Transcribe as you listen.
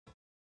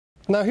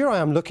Now here I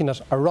am looking at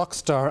a rock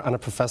star and a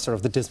professor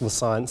of the dismal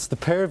science, the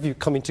pair of you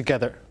coming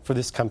together for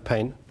this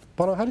campaign.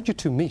 Bono, how did you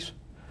two meet?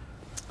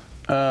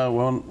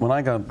 Well, when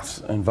I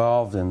got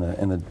involved in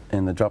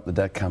the Drop the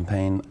Debt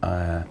campaign,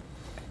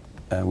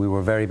 we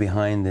were very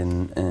behind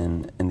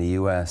in the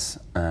US,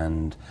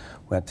 and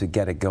we had to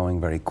get it going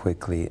very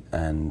quickly.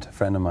 And a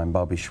friend of mine,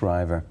 Bobby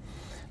Shriver,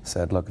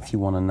 said, look, if you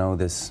want to know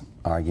this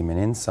argument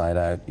inside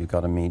out, you've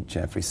got to meet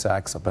Jeffrey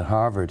Sachs up at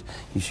Harvard.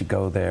 You should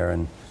go there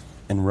and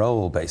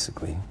enroll,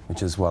 basically,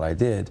 which is what I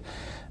did.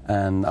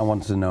 And I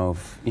wanted to know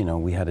if,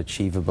 we had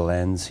achievable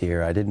ends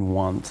here. I didn't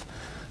want,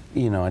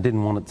 I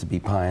didn't want it to be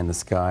pie in the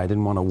sky. I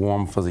didn't want a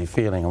warm, fuzzy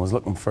feeling. I was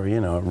looking for,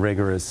 a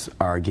rigorous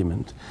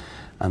argument.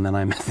 And then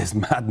I met this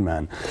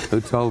madman who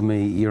told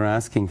me, you're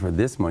asking for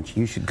this much,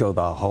 you should go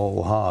the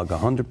whole hog,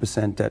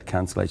 100% debt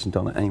cancellation,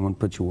 don't let anyone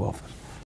put you off it.